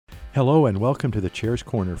Hello and welcome to the Chair's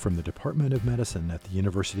Corner from the Department of Medicine at the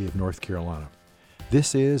University of North Carolina.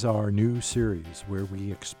 This is our new series where we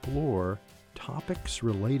explore topics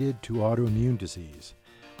related to autoimmune disease.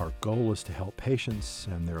 Our goal is to help patients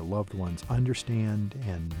and their loved ones understand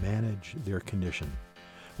and manage their condition.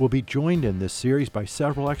 We'll be joined in this series by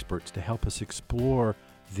several experts to help us explore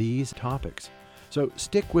these topics. So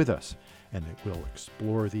stick with us and we'll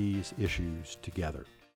explore these issues together.